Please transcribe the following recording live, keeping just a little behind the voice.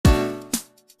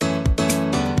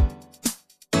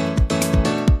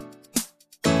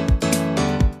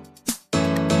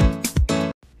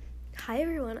Hi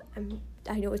everyone,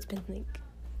 I know it's been like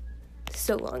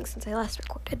so long since I last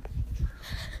recorded.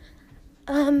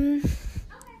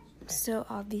 So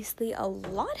obviously a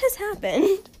lot has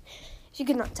happened, if you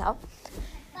could not tell.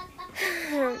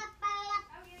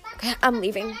 Okay, I'm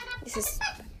leaving. This is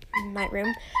my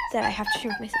room that I have to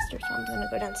share with my sister, so I'm gonna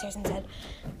go downstairs instead.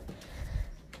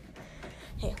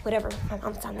 Hey, whatever, my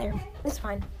mom's down there. It's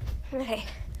fine. Okay.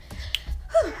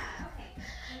 Whew.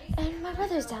 And my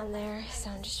brother's down there, so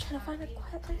I'm just trying to find a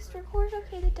quiet place to record.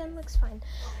 Okay, the den looks fine.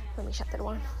 Let me shut the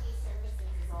door.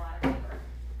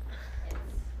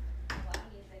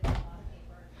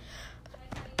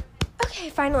 Okay,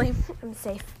 finally, I'm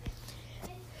safe.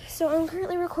 So I'm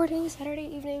currently recording Saturday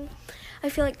evening. I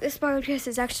feel like this podcast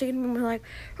is actually going to be more like,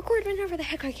 record whenever the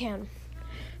heck I can.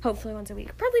 Hopefully once a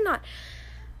week. Probably not.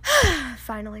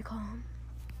 Finally calm.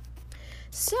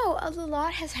 So, a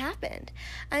lot has happened.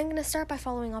 I'm going to start by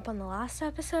following up on the last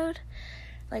episode,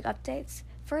 like updates.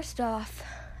 First off,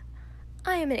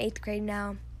 I am in 8th grade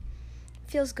now.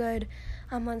 Feels good.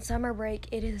 I'm on summer break.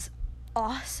 It is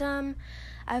awesome.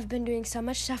 I've been doing so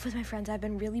much stuff with my friends. I've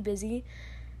been really busy,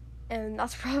 and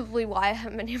that's probably why I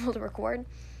haven't been able to record.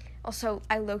 Also,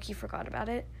 I low-key forgot about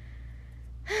it.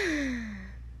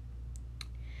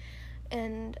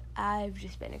 And I've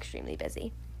just been extremely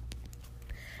busy.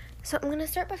 So I'm going to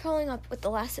start by following up with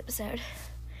the last episode.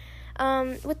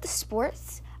 With the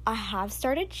sports, I have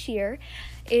started cheer.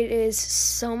 It is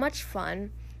so much fun.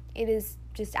 It is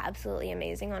just absolutely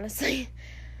amazing, honestly.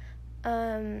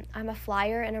 I'm a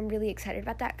flyer, and I'm really excited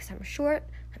about that because I'm short,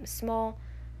 I'm small,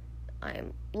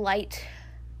 I'm light,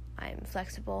 I'm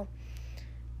flexible,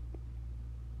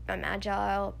 I'm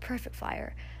agile, perfect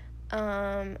flyer.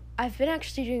 I've been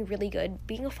actually doing really good.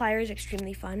 Being a flyer is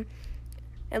extremely fun,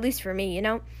 at least for me, you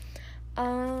know?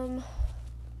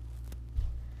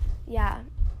 Yeah,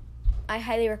 I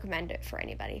highly recommend it for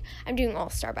anybody. I'm doing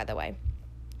All-Star, by the way,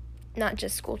 not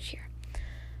just school cheer.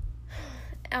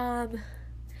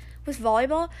 With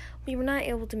volleyball, we were not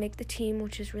able to make the team,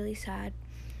 which is really sad.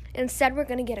 Instead, we're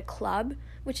going to get a club,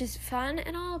 which is fun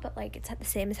and all, but, like, it's not the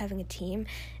same as having a team.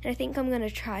 And I think I'm going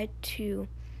to try to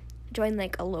join,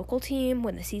 like, a local team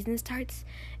when the season starts,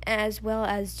 as well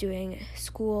as doing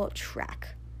school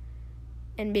track,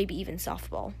 and maybe even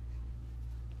softball.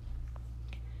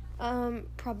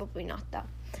 Probably not, though.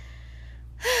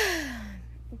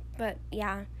 But,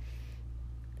 yeah.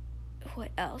 What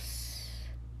else?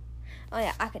 Oh,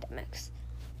 yeah, academics.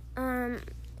 I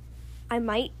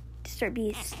might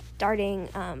be starting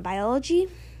biology.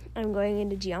 I'm going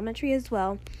into geometry as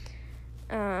well.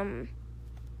 And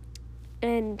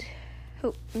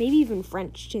maybe even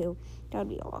French, too. That would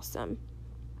be awesome.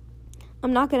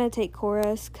 I'm not going to take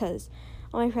chorus because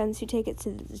all my friends who take it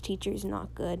said that the teacher's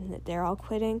not good and that they're all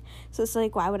quitting. So it's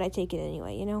like, why would I take it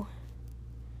anyway, you know?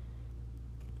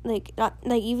 Like,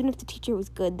 even if the teacher was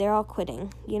good, they're all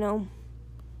quitting, you know?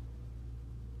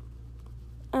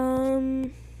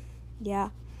 Yeah.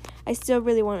 I still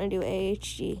really want to do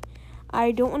AHG.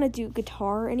 I don't want to do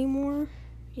guitar anymore,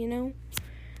 you know?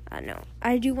 No.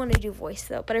 I do want to do voice,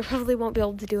 though, but I probably won't be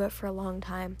able to do it for a long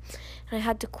time. And I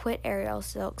had to quit aerial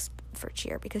silks for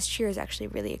cheer, because cheer is actually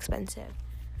really expensive.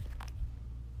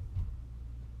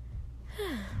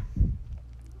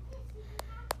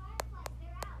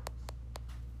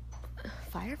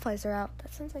 Fireflies are out.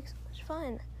 That sounds like so much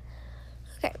fun.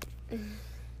 Okay.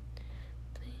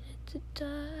 To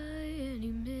die any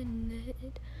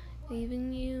minute,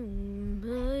 leaving you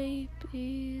might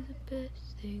be the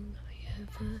best thing I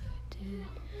ever did.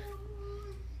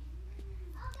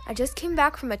 I just came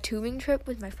back from a tubing trip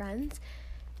with my friends.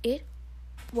 It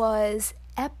was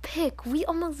epic. We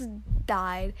almost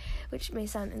died, which may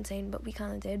sound insane, but we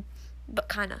kind of did. But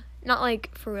kind of. Not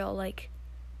like for real, like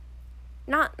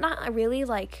not really,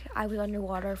 like I was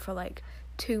underwater for like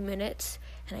 2 minutes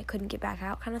and I couldn't get back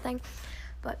out kind of thing.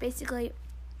 But basically,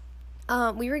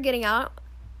 we were getting out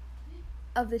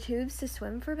of the tubes to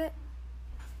swim for a bit.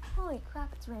 Holy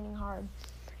crap, it's raining hard.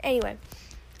 Anyway,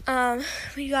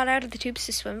 we got out of the tubes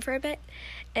to swim for a bit.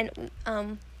 And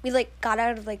we, like, got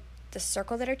out of, like, the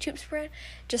circle that our tubes were in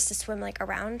just to swim, like,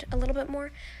 around a little bit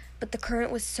more. But the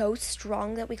current was so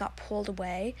strong that we got pulled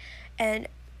away. And,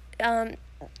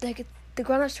 like, the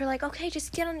grown-ups were like, okay,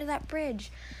 just get onto that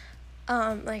bridge.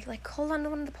 Like hold on to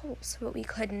one of the poles, but we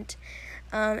couldn't.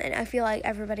 And I feel like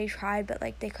everybody tried, but,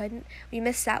 like, they couldn't. We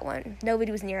missed that one.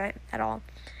 Nobody was near it at all.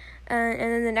 And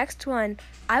then the next one,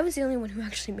 I was the only one who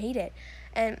actually made it.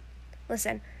 And,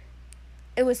 listen,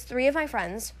 it was 3 of my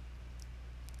friends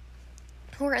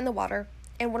who were in the water,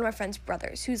 and one of my friend's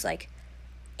brothers, who's, like,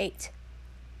 8.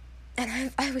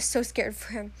 And I was so scared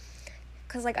for him.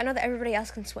 Because, like, I know that everybody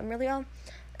else can swim really well.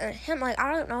 him, like,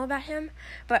 I don't know about him,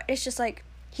 but it's just, like,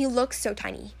 he looks so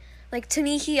tiny. Like, to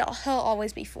me, he'll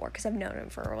always be 4, because I've known him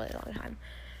for a really long time.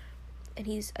 And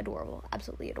he's adorable,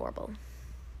 absolutely adorable.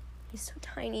 He's so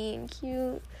tiny and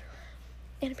cute.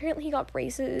 And apparently he got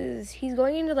braces. He's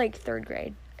going into, like, 4th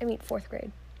grade.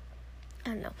 I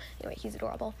don't know. Anyway, he's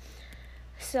adorable.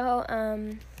 So,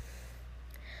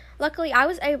 luckily, I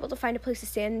was able to find a place to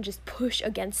stand and just push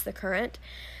against the current.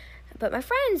 But my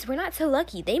friends were not so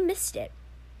lucky. They missed it.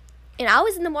 And I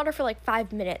was in the water for, like,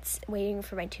 5 minutes waiting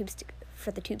for the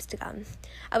tubes to come.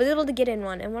 I was able to get in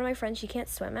one. And one of my friends, she can't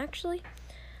swim, actually.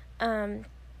 And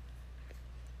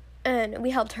we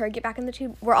helped her get back in the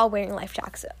tube. We're all wearing life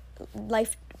jackets, by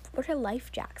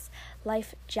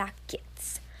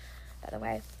the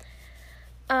way.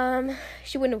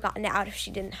 She wouldn't have gotten out if she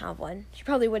didn't have one. She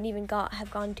probably wouldn't even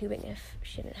have gone tubing if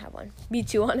she didn't have one. Me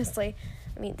too, honestly.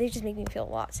 I mean, they just make me feel a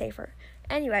lot safer.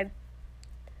 Anyway,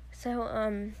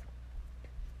 so,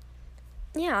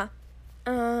 yeah.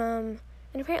 And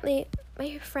apparently,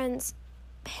 my friend's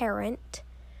parent,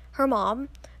 her mom,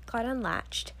 got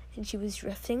unlatched, and she was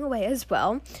drifting away as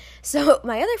well. So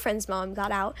my other friend's mom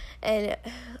got out and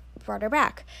brought her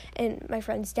back. And my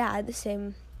friend's dad,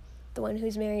 the one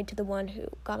who's married to the one who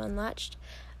got unlatched,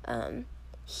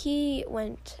 he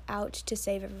went out to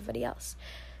save everybody else.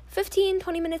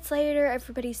 15-20 minutes later,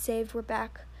 everybody's saved. We're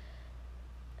back.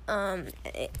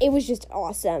 It was just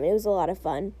awesome. It was a lot of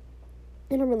fun.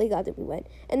 And I'm really glad that we went.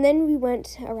 And then we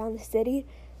went around the city,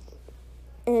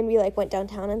 and we, like, went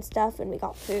downtown and stuff, and we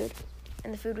got food.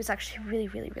 And the food was actually really,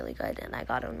 really, really good. And I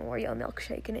got an Oreo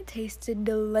milkshake, and it tasted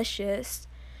delicious.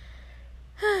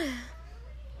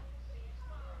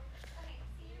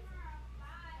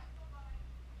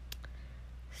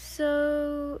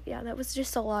 So, yeah, that was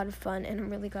just a lot of fun, and I'm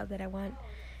really glad that I went.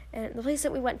 And the place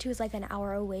that we went to is, like, an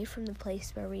hour away from the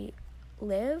place where we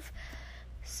live.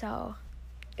 So,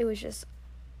 it was just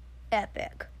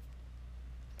epic.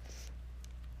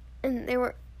 And there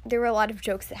were a lot of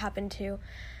jokes that happened too.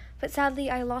 But sadly,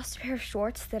 I lost a pair of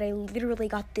shorts that I literally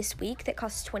got this week that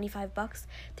cost $25.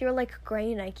 They were like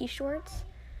gray Nike shorts.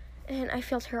 And I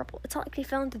feel terrible. It's not like they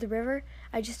fell into the river.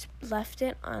 I just left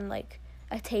it on like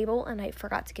a table and I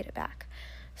forgot to get it back.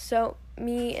 So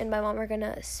me and my mom are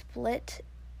gonna split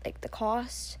like the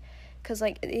cost, because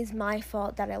like it is my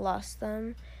fault that I lost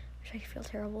them, which I feel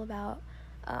terrible about.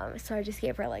 So I just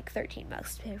gave her like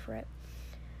 $13 to pay for it.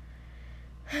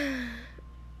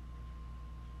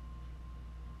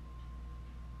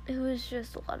 It was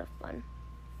just a lot of fun.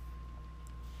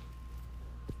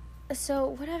 So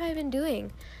what have I been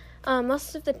doing?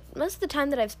 Most of the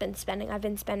time that I've been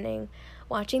spending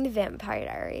watching the Vampire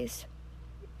Diaries.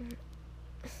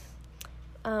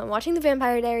 Watching the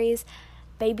Vampire Diaries,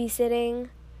 babysitting,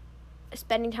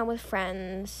 spending time with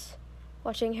friends,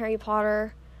 watching Harry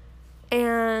Potter,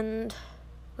 and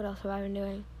what else have I been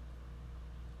doing?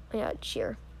 Yeah,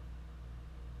 cheer.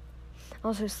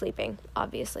 Also sleeping,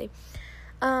 obviously.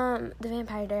 The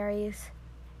Vampire Diaries.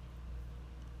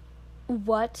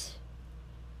 What?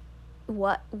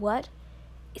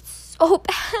 It's so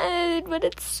bad, but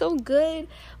it's so good.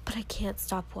 But I can't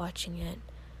stop watching it.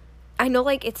 I know,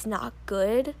 like, it's not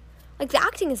good. Like, the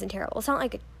acting isn't terrible. It's not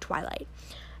like a Twilight.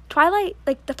 Twilight,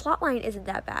 like, the plot line isn't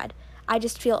that bad. I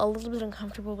just feel a little bit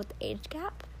uncomfortable with the age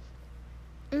gap.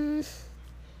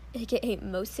 AKA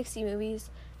most 60 movies,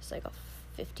 it's like a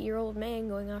 50-year-old man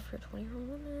going after a 20-year-old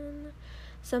woman.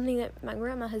 Something that my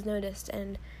grandma has noticed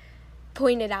and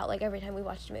pointed out, like, every time we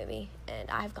watched a movie. And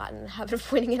I've gotten in the habit of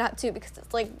pointing it out, too, because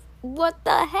it's like, what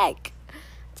the heck?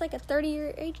 It's like a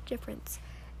 30-year age difference.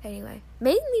 Anyway,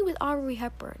 mainly with Audrey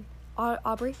Hepburn.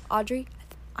 Audrey?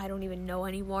 I don't even know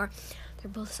anymore. They're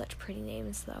both such pretty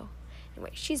names, though.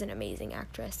 Anyway, she's an amazing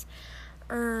actress.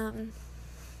 I'm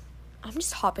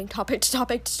just hopping topic to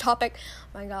topic to topic.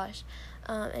 Oh my gosh.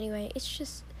 Anyway, it's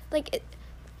just, like, it.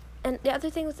 And the other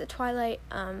thing with the Twilight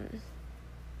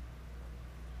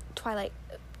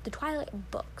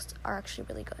books are actually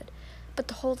really good. But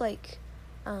the whole, like,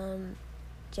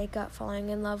 Jacob falling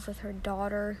in love with her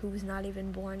daughter, who was not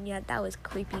even born yet, that was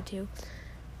creepy, too.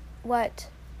 What?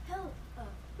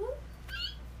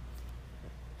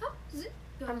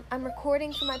 I'm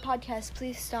recording for my podcast.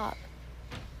 Please stop.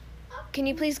 Can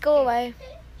you please go away?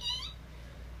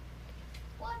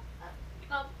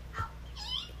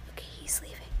 Okay, he's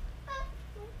leaving.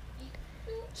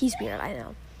 He's weird, I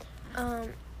know.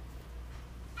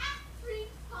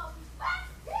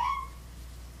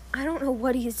 I don't know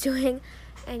what he's doing.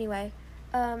 Anyway,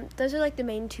 those are like the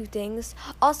main two things.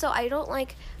 Also, I don't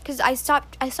like, because I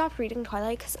stopped reading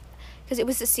Twilight because it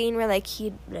was the scene where like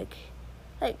he like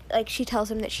she tells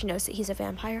him that she knows that he's a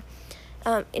vampire,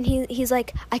 And he's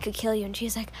like, I could kill you. And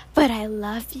she's like, but I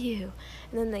love you.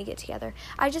 And then they get together.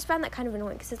 I just found that kind of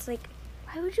annoying because it's like,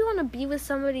 why would you want to be with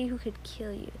somebody who could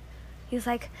kill you? He's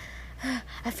like,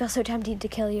 I feel so tempted to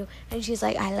kill you. And she's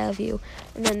like, I love you.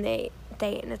 And then they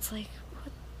date. And it's like,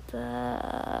 what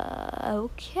the...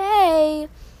 Okay.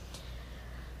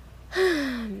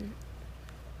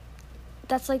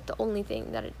 That's like the only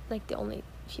thing that the only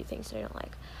few things that I don't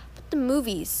like. But the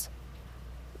movies,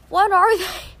 what are they?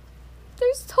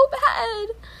 They're so bad.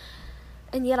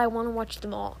 And yet I want to watch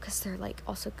them all because they're like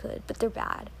also good, but they're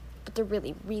bad. But they're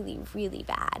really, really, really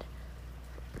bad.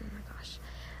 Oh my gosh.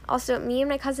 Also, me and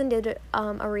my cousin did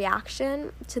a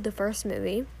reaction to the first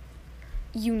movie.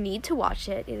 You need to watch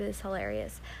it. It is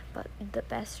hilarious. But the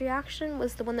best reaction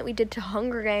was the one that we did to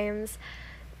Hunger Games.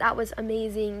 That was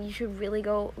amazing. You should really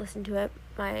go listen to it.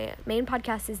 My main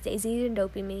podcast is Daisy and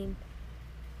Dopamine.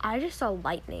 I just saw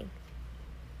lightning.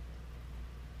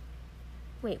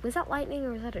 Wait, was that lightning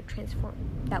or was that a transform?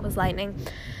 That was lightning.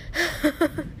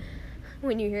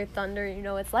 When you hear thunder, you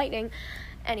know it's lightning.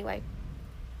 Anyway,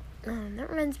 that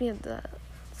reminds me of the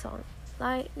song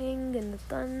Lightning and the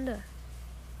Thunder.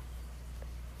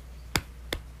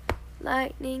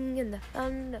 Lightning and the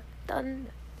thunder,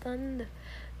 thunder, thunder,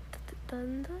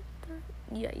 thunder, thunder.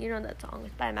 Yeah, you know that song.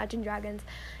 It's by Imagine Dragons,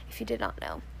 if you did not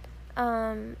know.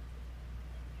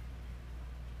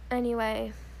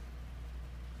 Anyway,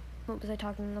 what was I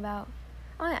talking about?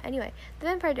 Oh yeah, anyway, The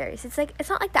Vampire Diaries. It's like, it's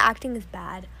not like the acting is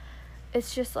bad.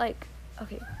 It's just like,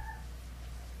 okay.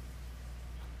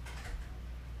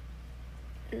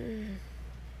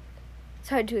 It's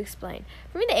hard to explain.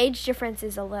 For me, the age difference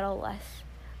is a little less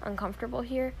uncomfortable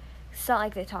here. It's not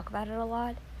like they talk about it a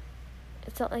lot.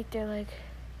 It's not like they're like,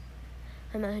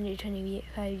 I'm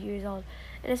 125 years old.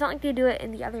 And it's not like they do it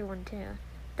in the other one too.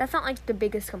 That's not like the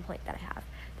biggest complaint that I have.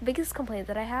 The biggest complaint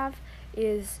that I have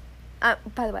is,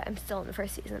 by the way, I'm still in the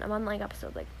first season. I'm on like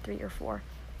episode like 3 or 4.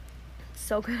 It's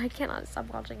so good. I cannot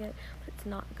stop watching it. But it's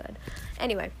not good.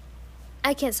 Anyway,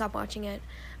 I can't stop watching it.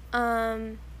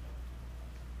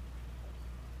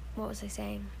 What was I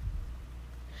saying?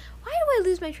 Why do I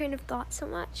lose my train of thought so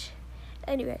much?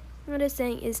 Anyway, what I was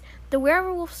saying is the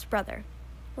werewolf's brother.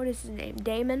 What is his name?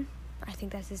 Damon? I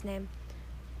think that's his name.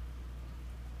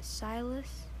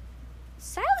 Silas?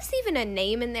 Silas even a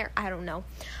name in there? I don't know.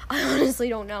 I honestly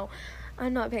don't know.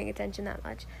 I'm not paying attention that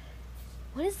much.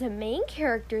 What is the main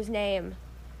character's name?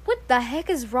 What the heck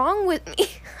is wrong with me?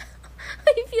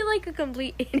 I feel like a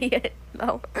complete idiot,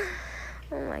 though.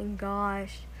 Oh my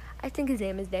gosh. I think his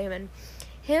name is Damon.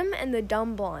 Him and the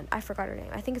dumb blonde. I forgot her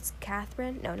name. I think it's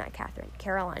Catherine. No, not Catherine.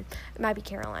 Caroline. It might be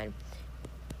Caroline.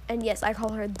 And yes, I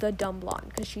call her the dumb blonde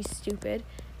because she's stupid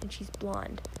and she's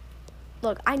blonde.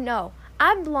 Look, I know.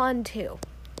 I'm blonde too.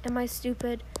 Am I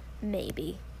stupid?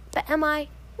 Maybe. But am I?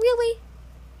 Really?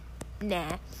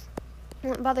 Nah.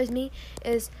 What bothers me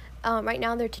is right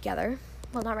now they're together.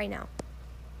 Well, not right now.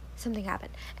 Something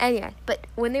happened. Anyway, but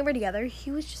when they were together, he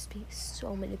was just being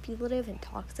so manipulative and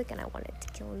toxic, and I wanted to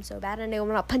kill him so bad, and I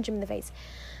want to punch him in the face.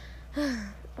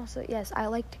 Also, yes, I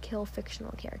like to kill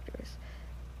fictional characters.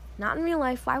 Not in real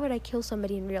life. Why would I kill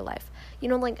somebody in real life? You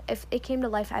know, like, if it came to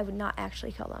life, I would not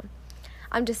actually kill them.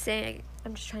 I'm just saying,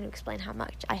 I'm just trying to explain how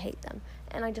much I hate them.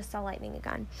 And I just saw lightning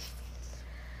again.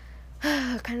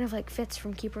 Kind of like Fitz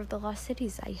from Keeper of the Lost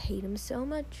Cities. I hate him so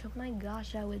much. Oh my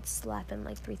gosh, I would slap him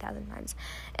like 3,000 times.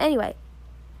 Anyway.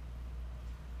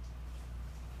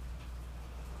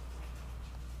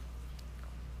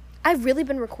 I've really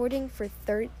been recording for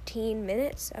 13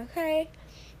 minutes. Okay.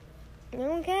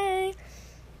 I'm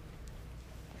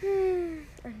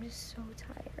just so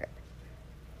tired.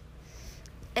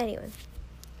 Anyway.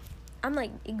 I'm like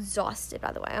exhausted,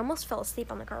 by the way. I almost fell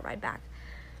asleep on the car ride back.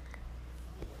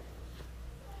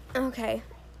 Okay.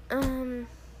 Yeah,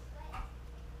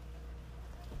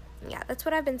 that's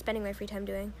what I've been spending my free time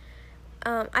doing.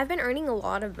 I've been earning a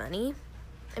lot of money.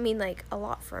 I mean, like, a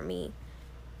lot for me.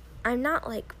 I'm not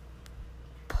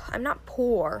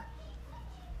poor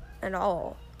at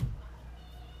all.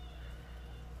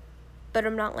 But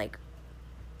I'm not, like,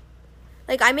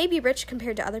 I may be rich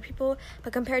compared to other people,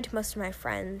 but compared to most of my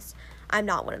friends, I'm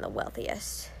not one of the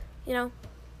wealthiest, you know?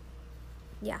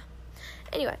 Yeah.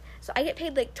 Anyway, so I get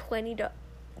paid like $20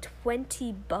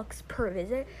 per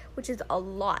visit, which is a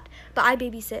lot. But I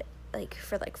babysit like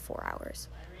for like 4 hours.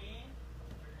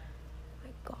 Oh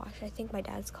my gosh, I think my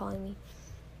dad's calling me.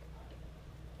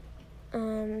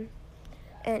 And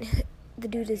the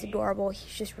dude is adorable.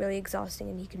 He's just really exhausting,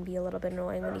 and he can be a little bit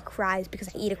annoying when he cries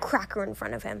because I eat a cracker in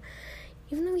front of him.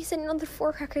 Even though he said another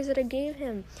 4 crackers that I gave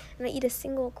him. And I eat a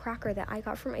single cracker that I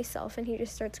got for myself, and he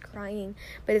just starts crying.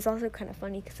 But it's also kind of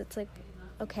funny because it's like,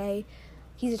 okay,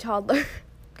 he's a toddler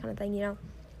kind of thing, you know.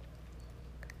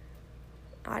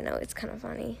 I know, it's kind of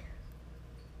funny.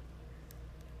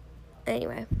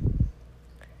 Anyway,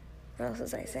 what else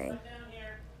was I saying?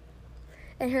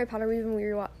 And Harry Potter, we've been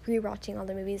rewatching all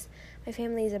the movies. My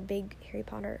family is a big Harry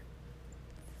Potter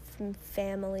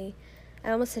family. I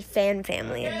almost said fan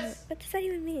family. Yes. What does that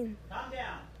even mean? Calm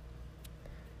down.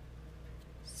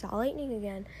 Saw lightning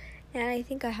again. And I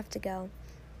think I have to go.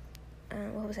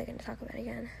 What was I going to talk about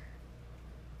again?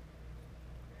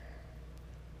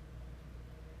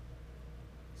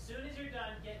 As soon as you're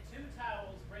done, get 2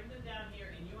 towels, bring them down here,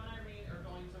 and you and Irene are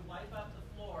going to wipe up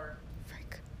the floor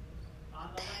Frick. on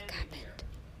the landing here.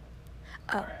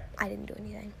 Oh, Alright. I didn't do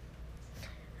anything.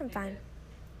 I'm fine.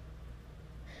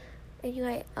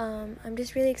 Anyway, I'm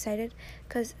just really excited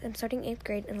because I'm starting 8th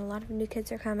grade and a lot of new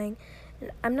kids are coming.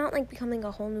 And I'm not, like, becoming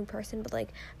a whole new person, but,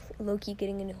 like, low-key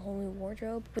getting a whole new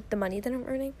wardrobe with the money that I'm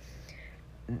earning.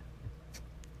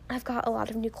 I've got a lot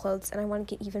of new clothes and I want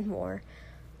to get even more.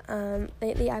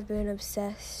 Lately I've been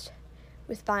obsessed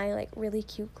with buying, like, really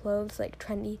cute clothes, like,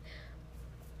 trendy.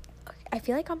 I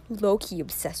feel like I'm low-key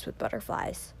obsessed with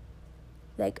butterflies.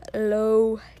 Like,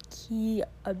 low-key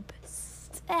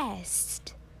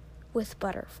obsessed with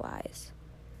butterflies.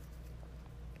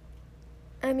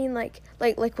 I mean, like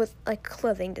with, like,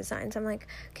 clothing designs. I'm like,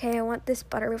 okay, I want this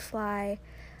butterfly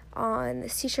on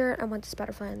this t-shirt. I want this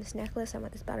butterfly on this necklace. I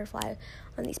want this butterfly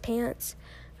on these pants.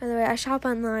 By the way, I shop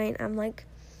online. I'm like,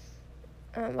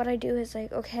 what I do is,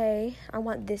 like, okay, I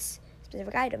want this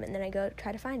specific item, and then I go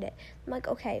try to find it. I'm like,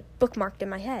 okay, bookmarked in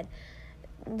my head.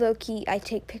 Low-key, I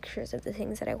take pictures of the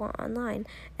things that I want online,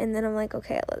 and then I'm like,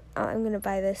 okay, I'm gonna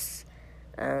buy this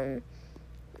at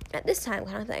this time,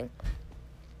 kind of thing.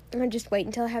 I just wait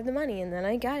until I have the money, and then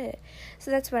I got it. So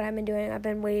that's what I've been doing. I've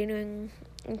been waiting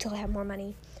until I have more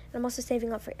money. And I'm also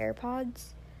saving up for AirPods,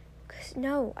 because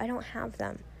no, I don't have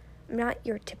them. I'm not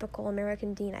your typical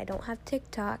American teen. I don't have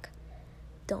TikTok,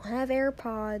 don't have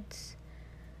AirPods.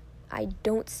 I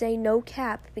don't say no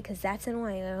cap because that's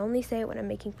annoying. I only say it when I'm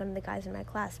making fun of the guys in my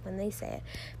class when they say it,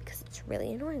 because it's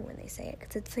really annoying when they say it,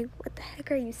 because it's like, what the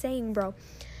heck are you saying, bro?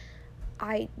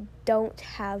 I don't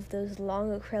have those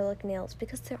long acrylic nails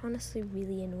because they're honestly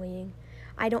really annoying.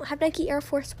 I don't have Nike Air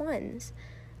Force Ones.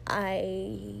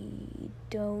 I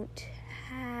don't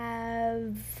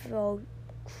have... Oh,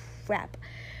 crap.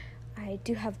 I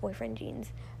do have boyfriend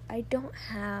jeans. I don't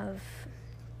have...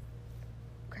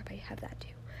 Crap, I have that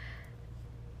too.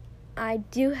 I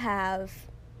do have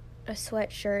a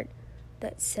sweatshirt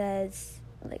that says,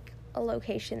 like, a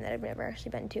location that I've never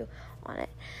actually been to on it.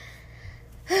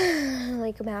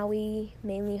 Like Maui,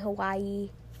 mainly Hawaii,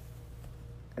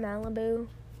 Malibu,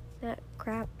 that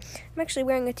crap. I'm actually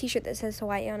wearing a t-shirt that says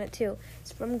Hawaii on it too.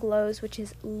 It's from Glows, which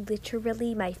is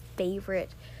literally my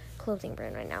favorite clothing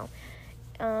brand right now.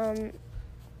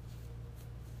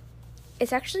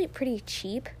 It's actually pretty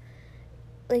cheap.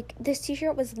 Like, this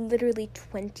t-shirt was literally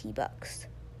 $20.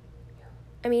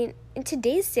 I mean, in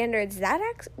today's standards,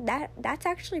 that's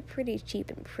actually pretty cheap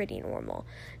and pretty normal.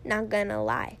 Not gonna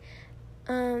lie.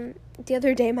 The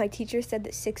other day, my teacher said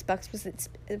that $6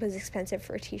 was expensive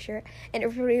for a t-shirt, and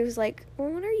everybody was like, well,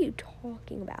 what are you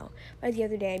talking about? By the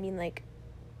other day, I mean, like,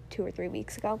 2 or 3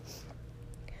 weeks ago.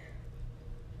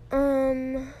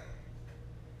 That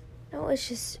was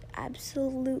just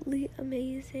absolutely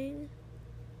amazing.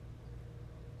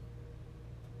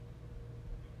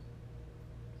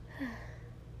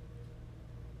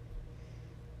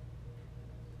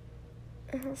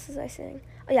 What else was I saying?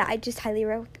 Oh, yeah, I just highly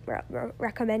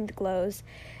recommend Glows.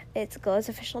 It's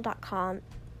glowsofficial.com.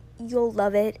 You'll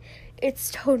love it.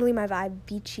 It's totally my vibe.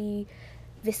 Beachy,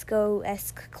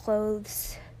 visco-esque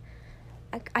clothes.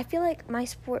 I feel like my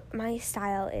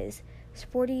style is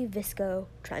sporty, visco,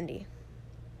 trendy.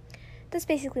 That's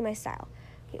basically my style.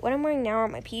 Okay, what I'm wearing now are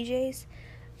my PJs.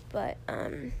 But,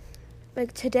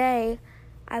 like today,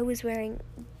 I was wearing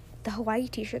the Hawaii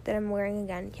t-shirt that I'm wearing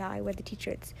again. Yeah, I wear the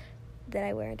t-shirts that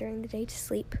I wear during the day to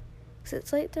sleep, because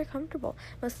it's like they're comfortable.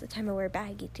 Most of the time I wear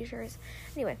baggy t-shirts.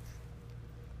 Anyway,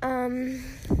 I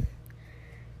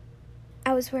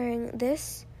was wearing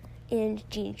this and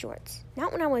jean shorts.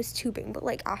 Not when I was tubing, but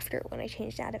like after, when I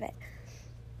changed out of it.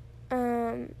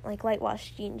 Like light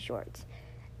wash jean shorts.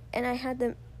 And I had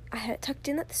it tucked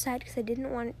in at the side because I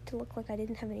didn't want it to look like I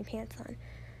didn't have any pants on,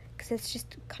 because it's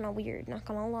just kind of weird, not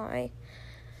gonna lie.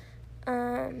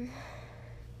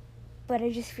 But I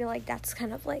just feel like that's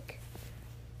kind of like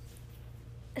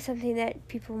something that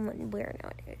people wear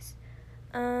nowadays.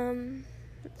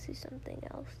 Let's see something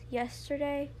else.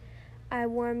 Yesterday, I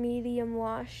wore medium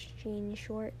wash jean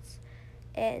shorts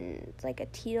and like a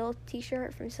teal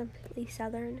t-shirt from Simply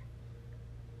Southern.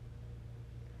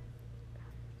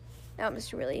 That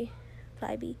was really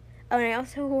vibey. Oh, and I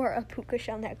also wore a puka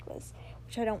shell necklace,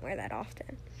 which I don't wear that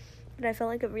often. But I felt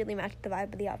like it really matched the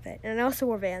vibe of the outfit. And I also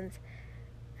wore Vans.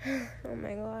 Oh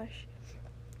my gosh.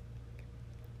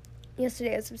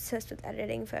 Yesterday I was obsessed with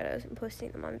editing photos and posting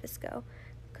them on VSCO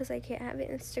because I can't have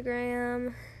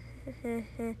Instagram.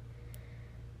 Oh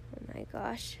my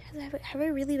gosh. Have I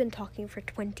really been talking for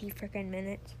 20 freaking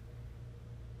minutes?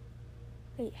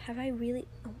 Wait, have I really?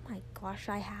 Oh my gosh,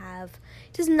 I have.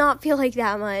 It does not feel like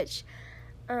that much.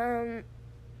 I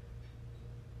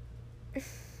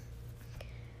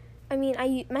mean,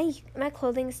 my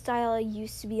clothing style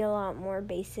used to be a lot more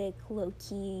basic,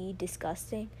 low-key,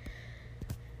 disgusting.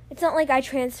 It's not like I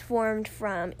transformed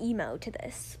from emo to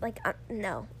this. Like,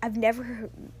 no. I've never,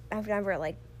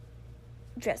 like,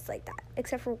 dressed like that.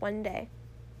 Except for one day.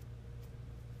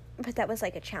 But that was,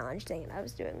 like, a challenge thing that I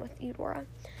was doing with Eudora.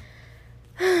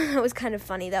 It was kind of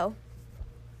funny, though.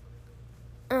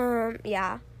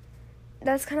 Yeah.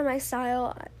 That's kind of my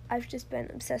style. I've just been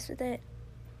obsessed with it.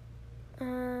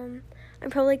 I'm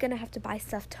probably gonna have to buy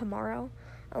stuff tomorrow.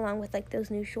 Along with, like, those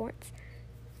new shorts.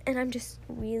 And I'm just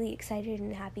really excited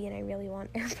and happy, and I really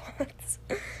want AirPods.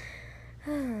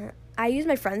 I use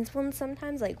my friend's ones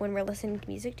sometimes, like, when we're listening to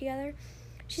music together.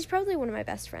 She's probably one of my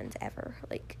best friends ever.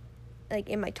 Like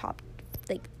in my top,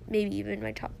 like, maybe even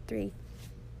my top 3.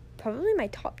 Probably my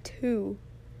top 2.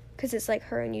 Because it's, like,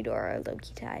 her and Eudora are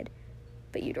low-key tied.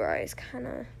 But Eudora is kind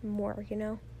of more, you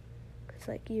know? Because,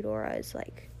 like, Eudora is,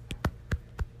 like,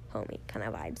 homie kind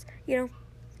of vibes, you know?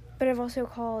 But I've also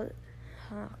called...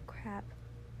 Oh, crap.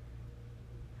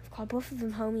 Call both of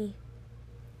them homie.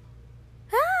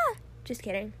 Just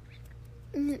kidding.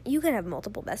 You can have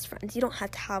multiple best friends. You don't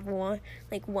have to have one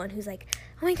who's like,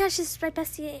 oh my gosh, this is my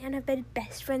bestie, and I've been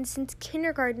best friends since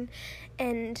kindergarten,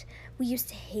 and we used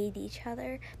to hate each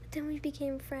other, but then we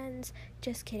became friends.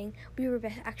 Just kidding. We were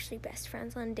actually best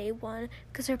friends on day 1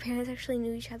 because our parents actually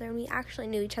knew each other, and we actually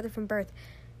knew each other from birth.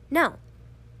 No.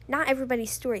 Not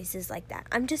everybody's stories is like that.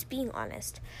 I'm just being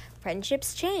honest.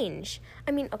 Friendships change.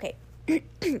 I mean, okay.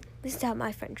 This is how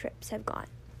my friendships have gone.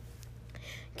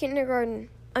 Kindergarten,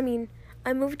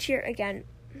 I moved here again.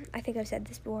 I think I've said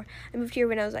this before. I moved here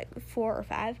when I was like 4 or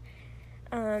 5.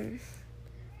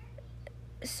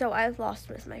 So I've lost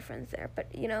most of my friends there.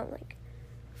 But, you know, like,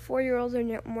 4-year-olds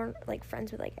are more like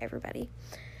friends with like everybody.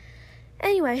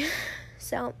 Anyway,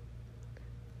 so,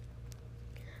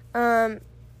 in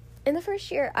the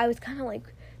first year, I was kind of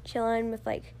like chilling with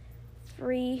like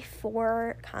 3,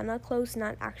 4 kind of close,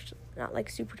 not like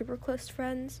super duper close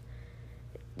friends.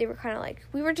 They were kind of like,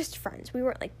 we were just friends. We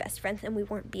weren't like best friends, and we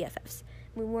weren't BFFs.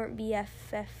 We weren't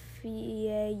BFFs,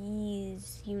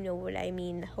 you know what I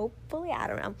mean. Hopefully, I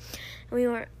don't know. And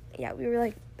we were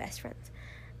like best friends.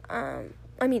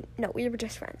 No, we were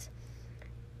just friends.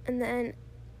 And then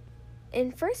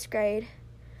in first grade,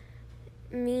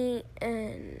 me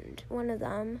and one of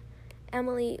them,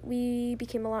 Emily, we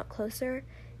became a lot closer.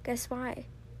 Guess why?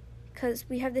 Because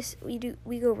we have this, we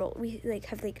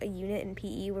have like a unit in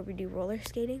PE where we do roller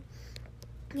skating.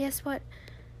 Guess what?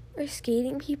 Our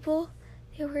skating people,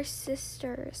 they were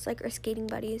sisters, like our skating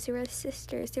buddies. They were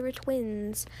sisters. They were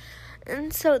twins.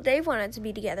 And so they wanted to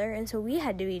be together, and so we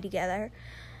had to be together.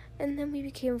 And then we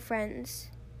became friends,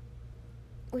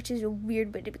 which is a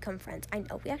weird way to become friends. I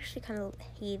know, we actually kind of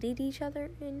hated each other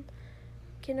in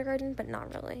kindergarten, but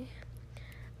not really.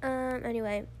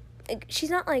 Anyway, she's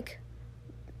not like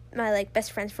my like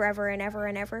best friends forever and ever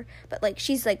and ever, but like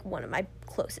she's like one of my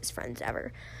closest friends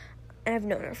ever, and I've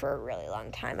known her for a really long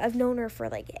time. I've known her for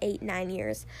like 8-9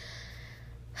 years.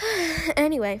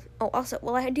 Anyway,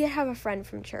 I did have a friend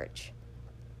from church.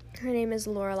 Her name is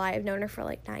Lorelai. I've known her for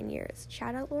like 9 years.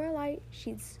 Shout out Lorelai.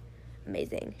 She's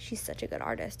amazing. She's such a good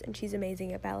artist, and she's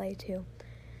amazing at ballet too.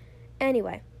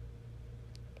 Anyway,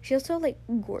 she's also like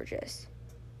gorgeous.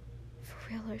 For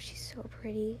real, she's so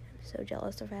pretty. I'm so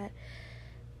jealous of that.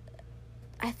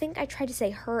 I think I tried to say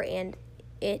her and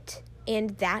it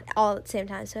and that all at the same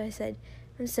time. So I said,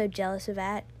 I'm so jealous of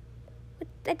that. What?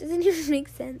 That doesn't even make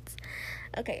sense.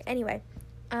 Okay, anyway.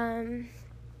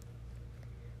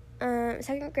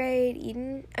 Second grade,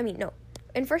 in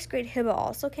first grade, Hiba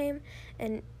also came,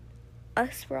 and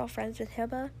us were all friends with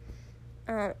Hiba.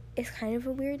 It's kind of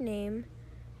a weird name.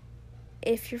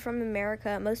 If you're from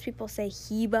America, most people say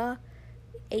Hiba.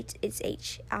 It's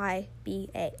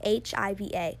H-I-B-A.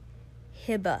 H-I-B-A.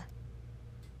 Hiba.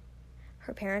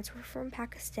 Her parents were from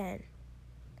Pakistan.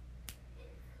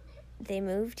 They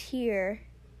moved here.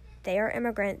 They are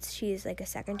immigrants. She is like a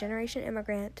second-generation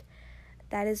immigrant.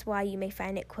 That is why you may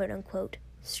find it quote-unquote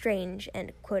strange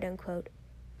and quote-unquote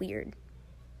weird.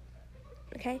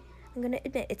 Okay? I'm going to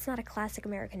admit it's not a classic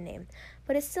American name,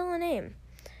 but it's still a name.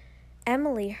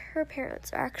 Emily, her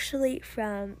parents are actually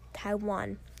from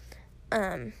Taiwan.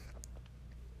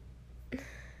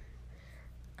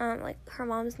 Like her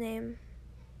mom's name,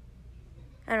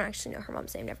 I don't actually know her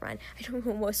mom's name, never mind. I don't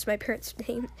know most of my parents'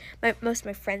 names, most of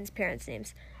my friends' parents'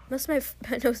 names. Most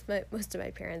of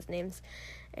my parents' names.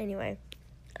 Anyway,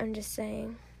 I'm just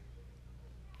saying,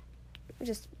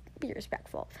 just be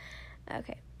respectful.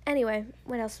 Okay. Anyway,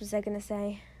 what else was I gonna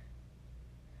say?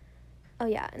 Oh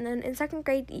yeah, and then in 2nd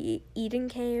grade, Eden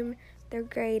came. 3rd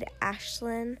grade,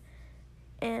 Ashlyn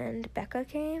and Becca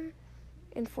came.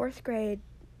 In 4th grade,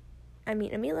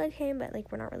 Amila came, but,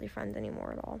 like, we're not really friends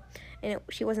anymore at all. And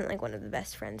she wasn't, like, one of the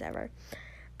best friends ever.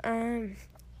 And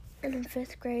in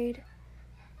 5th grade,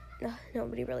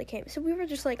 nobody really came. So we were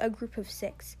just, like, a group of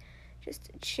 6.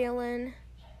 Just chilling.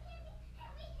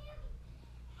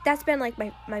 That's been, like,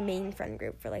 my main friend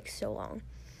group for, like, so long.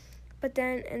 But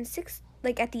then in 6th,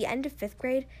 like, at the end of 5th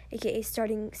grade, aka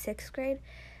starting 6th grade,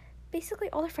 basically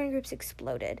all the friend groups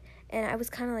exploded, and I was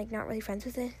kind of, like, not really friends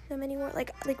with them anymore.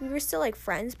 Like we were still, like,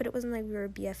 friends, but it wasn't like we were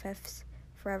BFFs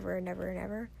forever and ever and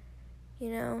ever,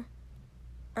 you know?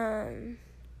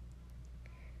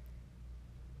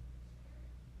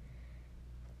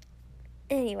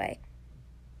 Anyway.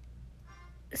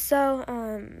 So,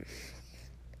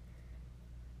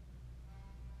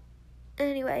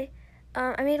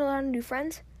 I made a lot of new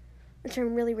friends, which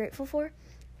I'm really grateful for.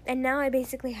 And now I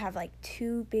basically have, like,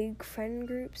 2 big friend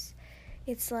groups.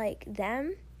 It's, like,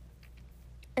 them,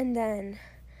 and then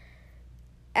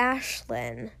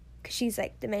Ashlyn, because she's,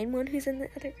 like, the main one who's in the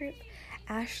other group.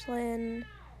 Ashlyn,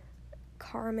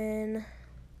 Carmen,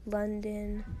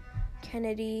 London,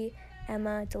 Kennedy,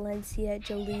 Emma, Delencia,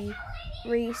 Jolie,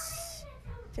 Reese.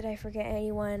 Did I forget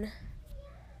anyone?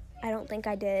 I don't think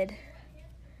I did.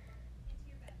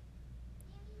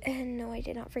 And no, I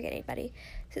did not forget anybody.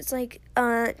 So it's, like,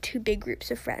 2 big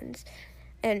groups of friends.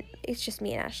 And it's just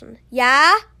me and Ashlyn.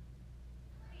 Yeah?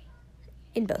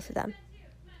 In both of them.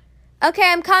 Okay,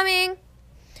 I'm coming.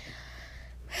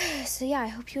 So, yeah, I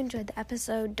hope you enjoyed the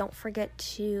episode. Don't forget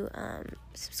to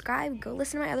subscribe. Go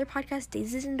listen to my other podcast,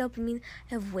 Daisies and Dopamine.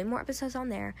 I have way more episodes on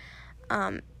there.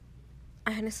 I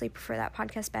honestly prefer that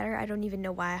podcast better. I don't even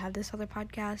know why I have this other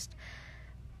podcast.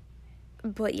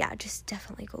 But yeah, just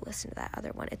definitely go listen to that other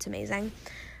one. It's amazing.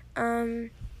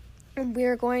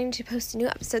 We're going to post a new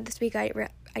episode this week. I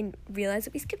realized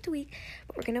that we skipped a week,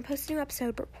 but we're going to post a new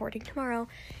episode, recording tomorrow.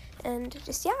 And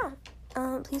just, yeah,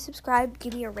 please subscribe.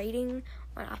 Give me a rating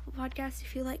on Apple Podcasts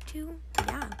if you like to.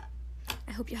 Yeah.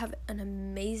 I hope you have an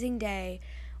amazing day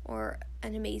or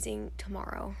an amazing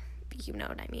tomorrow. You know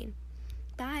what I mean.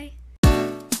 Bye.